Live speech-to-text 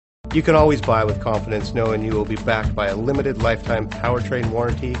You can always buy with confidence knowing you will be backed by a limited lifetime powertrain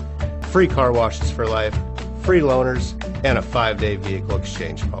warranty, free car washes for life, free loaners, and a 5-day vehicle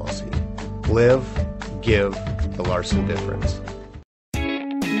exchange policy. Live, give the Larson difference.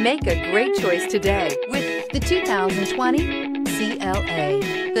 Make a great choice today with the 2020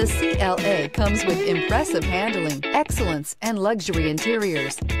 CLA. The CLA comes with impressive handling, excellence, and luxury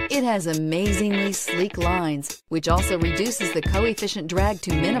interiors. It has amazingly sleek lines, which also reduces the coefficient drag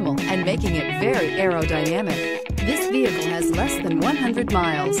to minimal and making it very aerodynamic. This vehicle has less than 100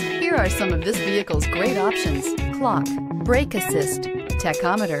 miles. Here are some of this vehicle's great options: clock, brake assist,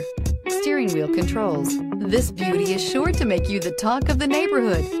 tachometer, steering wheel controls. This beauty is sure to make you the talk of the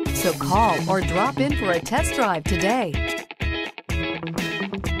neighborhood. So call or drop in for a test drive today.